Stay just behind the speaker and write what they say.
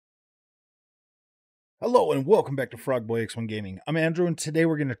Hello and welcome back to Frogboy X1 Gaming. I'm Andrew and today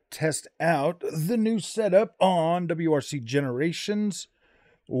we're going to test out the new setup on WRC Generations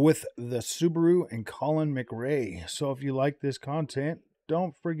with the Subaru and Colin McRae. So if you like this content,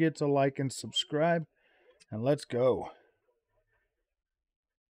 don't forget to like and subscribe, and let's go.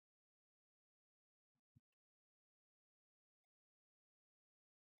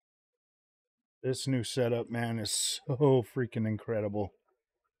 This new setup, man, is so freaking incredible.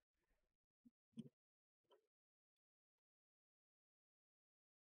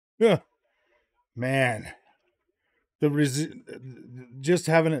 Yeah, man. Just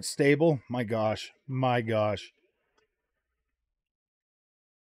having it stable, my gosh.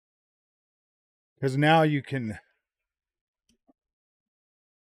 Because now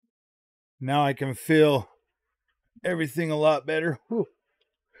I can feel everything a lot better.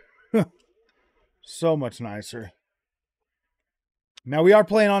 So much nicer. Now we are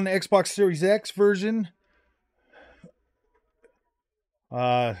playing on the Xbox Series X version.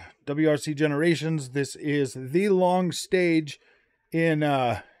 WRC Generations. This is the long stage in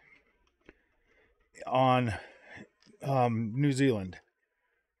on New Zealand.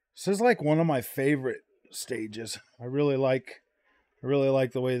 This is like one of my favorite stages. I really like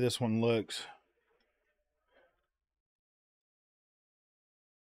the way this one looks.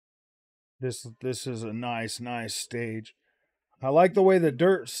 This is a nice stage. I like the way the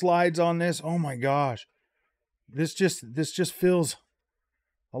dirt slides on this. Oh my gosh. This just feels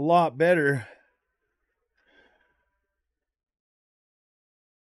a lot better.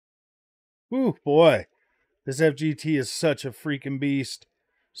 Ooh, boy. This FGT is such a freaking beast.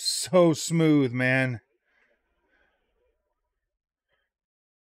 So smooth, man.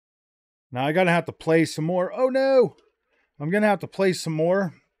 Now I gotta have to play some more. Oh no! I'm gonna have to play some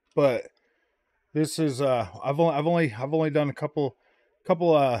more, but this is I've only done a couple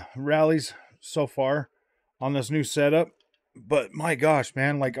rallies so far on this new setup. But my gosh,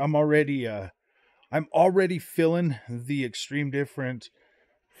 man, like I'm already feeling the extreme difference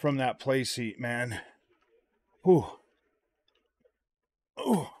from that play seat, man. Ooh.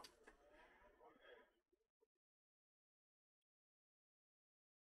 Ooh.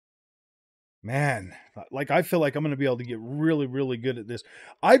 Man, like I feel like I'm going to be able to get really good at this.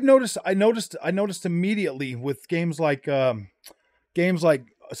 I noticed immediately with games like Assetto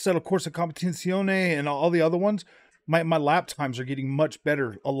Corsa Competizione and all the other ones, my lap times are getting much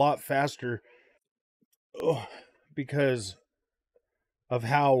better, a lot faster. Because of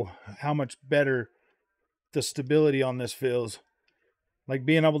how much better the stability on this feels. Like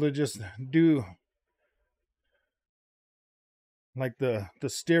being able to just do like the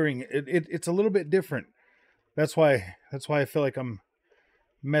steering, it's a little bit different. That's why I feel like I'm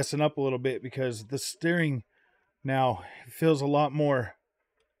messing up a little bit, because the steering now feels a lot more.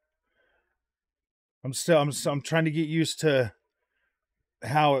 I'm trying to get used to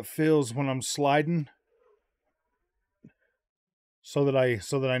how it feels when I'm sliding, so that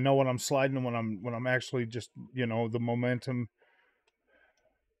I know when I'm sliding and when I'm actually just, the momentum.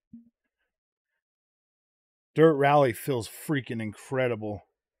 Dirt Rally feels freaking incredible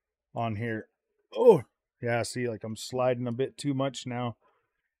on here. Oh, yeah, see, like I'm sliding a bit too much now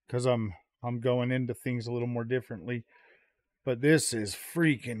because I'm going into things a little more differently. But this is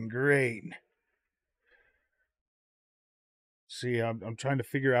freaking great. See, I'm trying to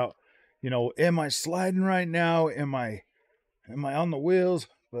figure out, am I sliding right now? Am I on the wheels?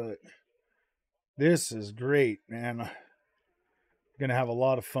 But this is great, man. I'm gonna have a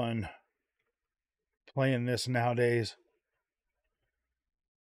lot of fun playing this nowadays.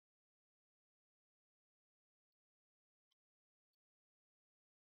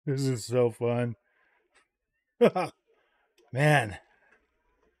 This is so fun. Man.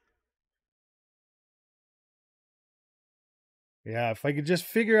 Yeah, if I could just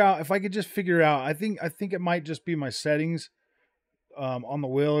figure out, I think it might just be my settings on the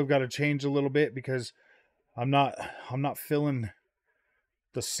wheel. I've got to change a little bit because I'm not feeling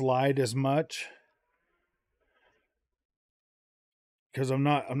the slide as much, because I'm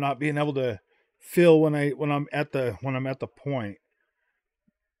not being able to feel when I'm at the point.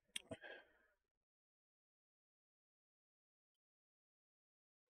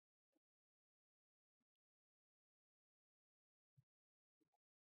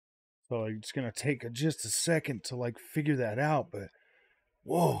 So it's gonna take just a second to like figure that out. But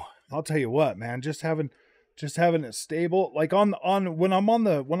whoa, I'll tell you what, man, just having it stable, like when I'm on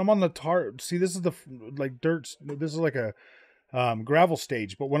the tar. See, this is the like dirt. This is like a gravel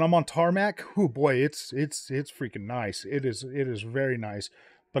stage, but when I'm on tarmac, oh boy, it's freaking nice. It is very nice.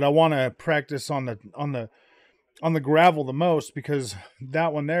 But I want to practice on the on the gravel the most, because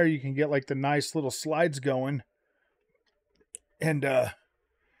that one there you can get like the nice little slides going, and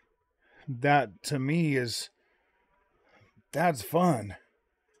that to me is that's fun.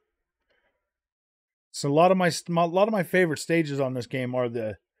 So a lot of my favorite stages on this game are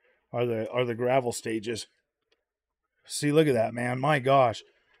the gravel stages. See, look at that, man. My gosh.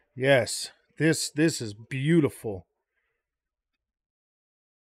 Yes. This is beautiful.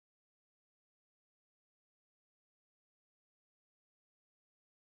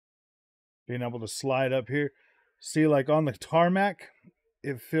 Being able to slide up here. See, like on the tarmac,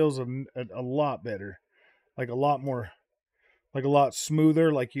 it feels a lot better. Like a lot more, like a lot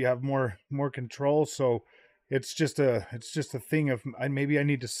smoother, like you have more control. So it's just a thing of maybe I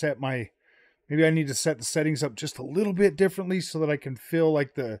need to set the settings up just a little bit differently so that I can feel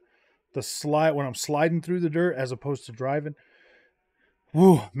like the slide when I'm sliding through the dirt as opposed to driving.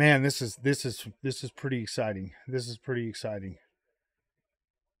 Woo, man, this is pretty exciting. This is pretty exciting.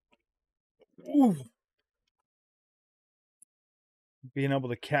 Ooh, being able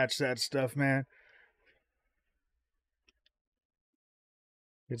to catch that stuff, man.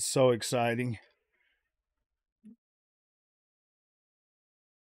 It's so exciting.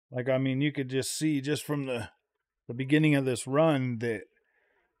 Like, I mean, you could just see just from the beginning of this run that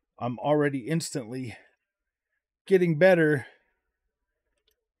I'm already instantly getting better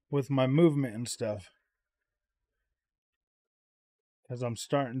with my movement and stuff. Because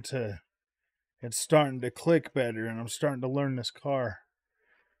it's starting to click better and I'm starting to learn this car.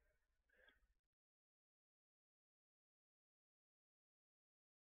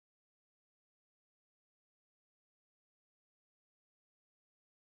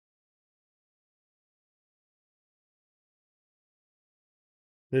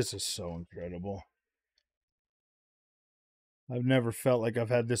 This is so incredible. I've never felt like I've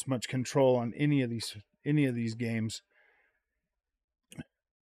had this much control on any of these games.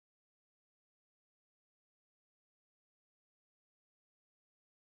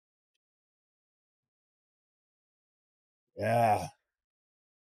 Yeah.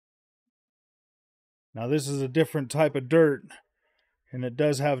 Now this is a different type of dirt and it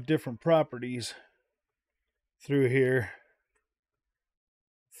does have different properties through here.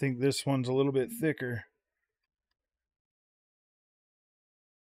 I think this one's a little bit thicker.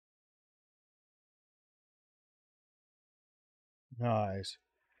 Nice.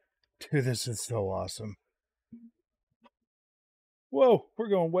 Dude, this is so awesome. Whoa, we're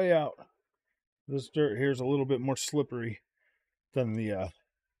going way out. This dirt here is a little bit more slippery than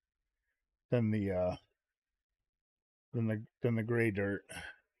than the uh than the gray dirt.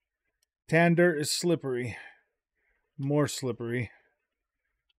 Tan dirt is slippery, more slippery.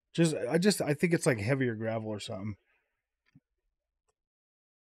 I think it's like heavier gravel or something.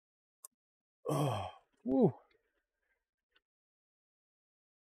 Oh, woo.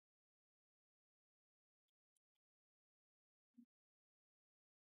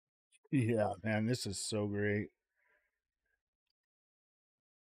 Yeah, man, this is so great.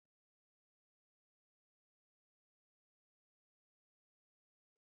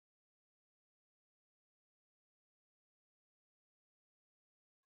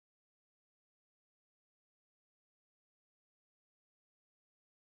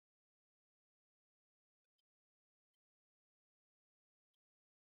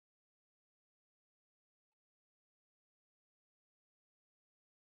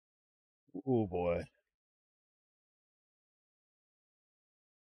 Oh boy.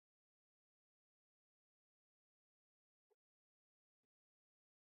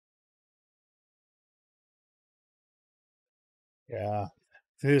 Yeah.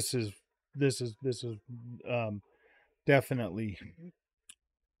 This is this is um definitely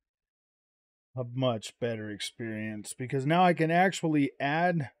a much better experience because now I can actually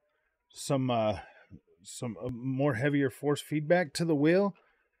add some more heavier force feedback to the wheel,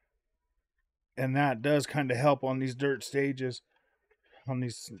 and that does kind of help on these dirt stages on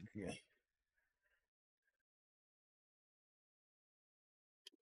these.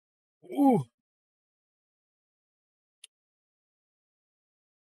 Ooh,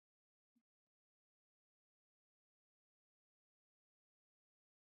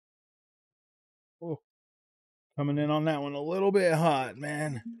 ooh, coming in on that one a little bit hot,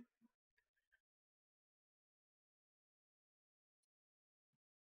 man.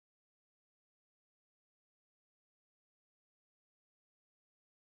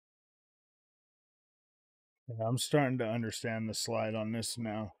 Yeah, I'm starting to understand the slide on this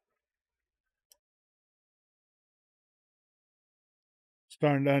now.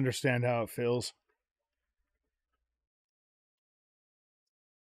 Starting to understand how it feels.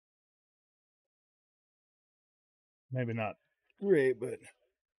 Maybe not great, but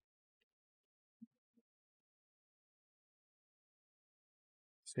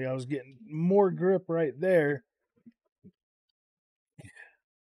see, I was getting more grip right there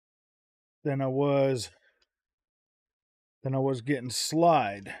than I was getting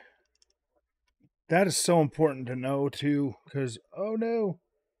slide. That is so important to know too, because oh no.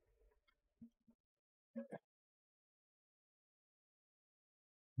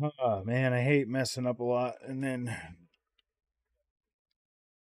 Oh man, I hate messing up a lot. And then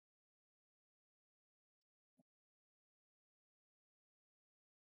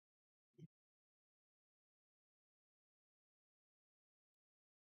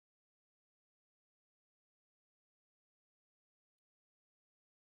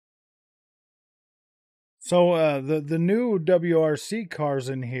so the new WRC cars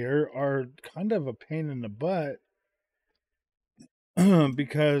in here are kind of a pain in the butt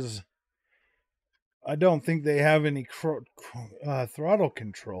because I don't think they have any throttle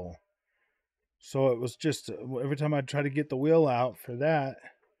control. So it was just every time I'd try to get the wheel out for that,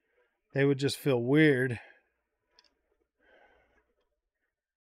 they would just feel weird.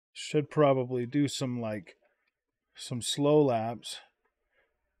 Should probably do some slow laps.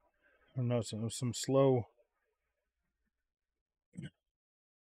 Or no, some slow.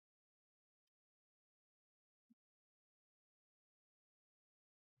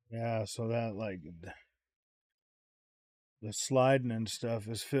 Yeah, so that like the sliding and stuff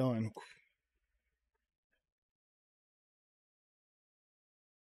is feeling.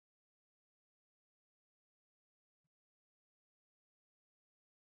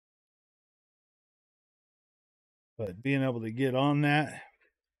 But being able to get on that,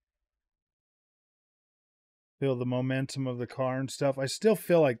 feel the momentum of the car and stuff. I still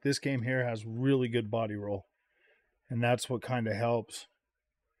feel like this game here has really good body roll, and that's what kind of helps.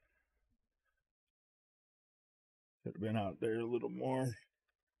 Could have been out there a little more.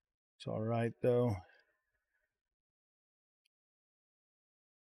 It's all right though.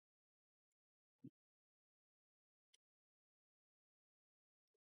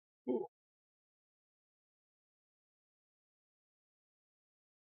 Ooh.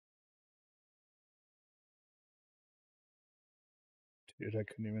 Dude, I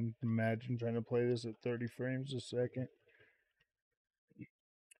couldn't even imagine trying to play this at 30 frames a second.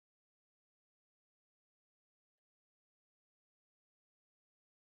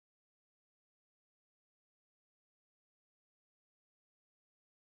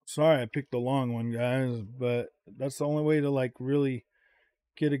 Sorry I picked the long one, guys, but that's the only way to like really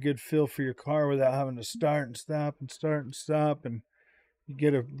get a good feel for your car without having to start and stop and start and stop, and you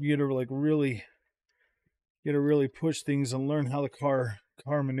get to like really push things and learn how the car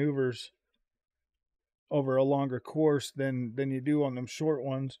maneuvers over a longer course than you do on them short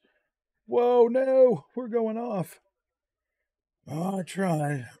ones. Whoa, no, we're going off. Oh, I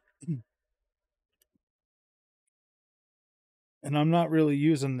tried. And I'm not really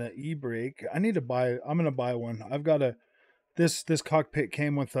using the e-brake. I'm gonna buy one. I've got a this cockpit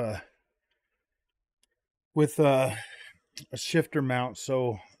came with a shifter mount,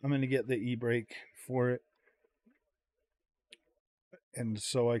 so I'm gonna get the e-brake for it. And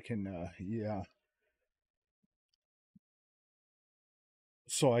so I can yeah.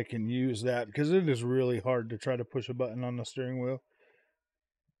 So I can use that because it is really hard to try to push a button on the steering wheel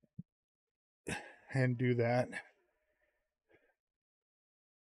and do that.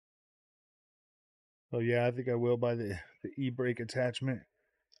 So yeah, I think I will buy the e-brake attachment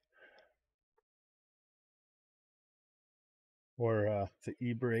or the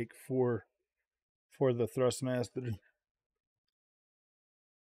e-brake for the Thrustmaster.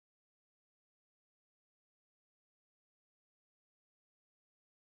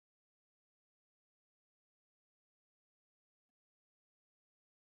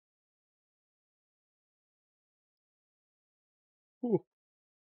 Ooh.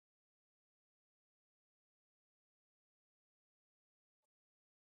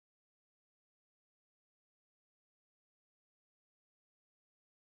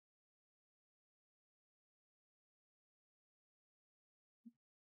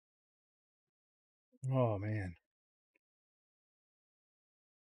 Oh man.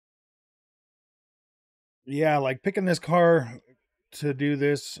 Yeah, like picking this car to do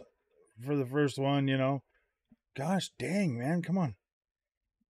this for the first one, gosh dang, man, come on.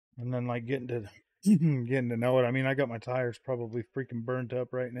 And then like getting to getting to know it. I mean, I got my tires probably freaking burnt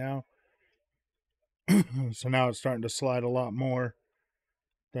up right now. So now it's starting to slide a lot more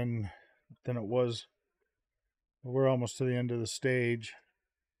than it was. We're almost to the end of the stage.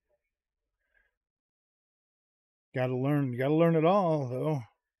 You got to learn it all though.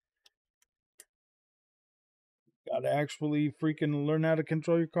 Got to actually freaking learn how to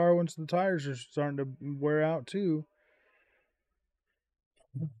control your car once the tires are starting to wear out too.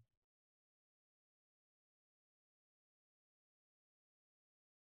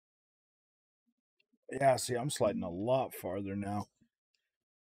 Yeah, see, I'm sliding a lot farther now.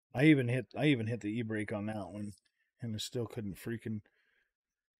 I even hit the e-brake on that one, and I still couldn't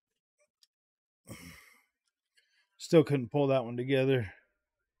pull that one together.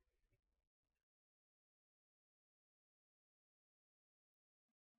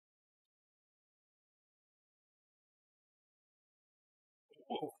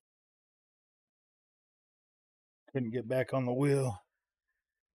 Whoa. Couldn't get back on the wheel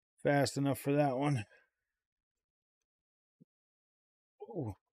fast enough for that one.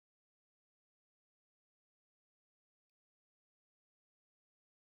 Whoa.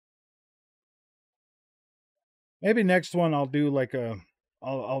 Maybe next one I'll do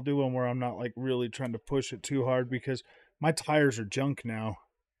one where I'm not like really trying to push it too hard because my tires are junk now.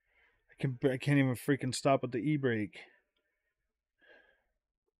 I can't even freaking stop at the e-brake.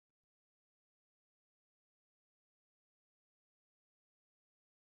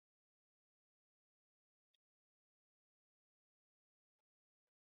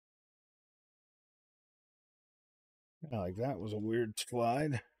 Yeah, like that was a weird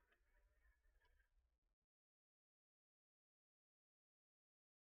slide.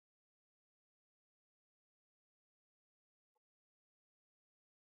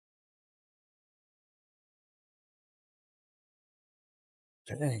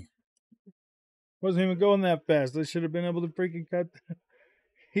 Dang. Wasn't even going that fast. I should have been able to freaking cut.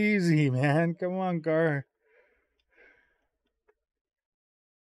 Easy, man. Come on, car.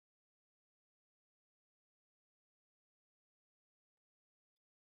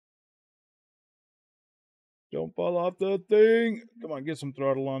 Don't fall off the thing. Come on, get some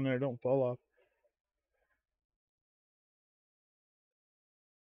throttle on there. Don't fall off.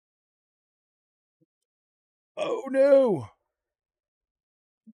 Oh no.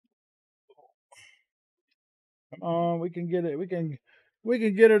 Come on, we can get it. We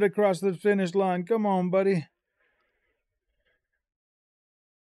can get it across the finish line. Come on, buddy.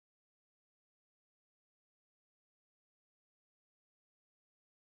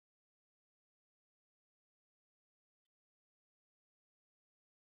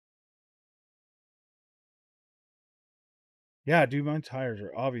 Yeah, dude, my tires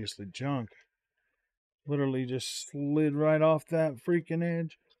are obviously junk. Literally just slid right off that freaking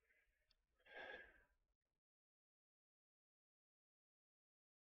edge.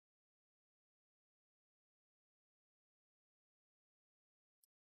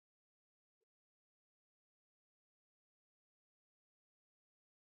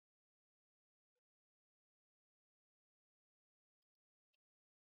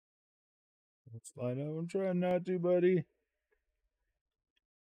 Slide up. I'm trying not to, buddy.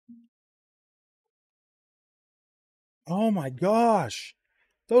 Oh my gosh.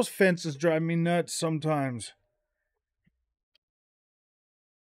 Those fences drive me nuts sometimes.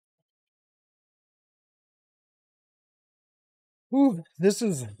 Ooh, this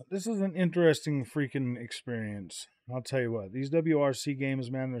is an interesting freaking experience. I'll tell you what, these WRC games,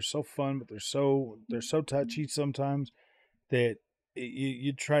 man, they're so fun, but they're so touchy sometimes that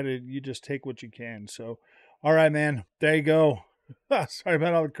you just take what you can. So, all right, man, there you go. Sorry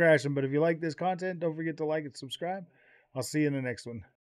about all the crashing, but if you like this content, don't forget to like and subscribe. I'll see you in the next one.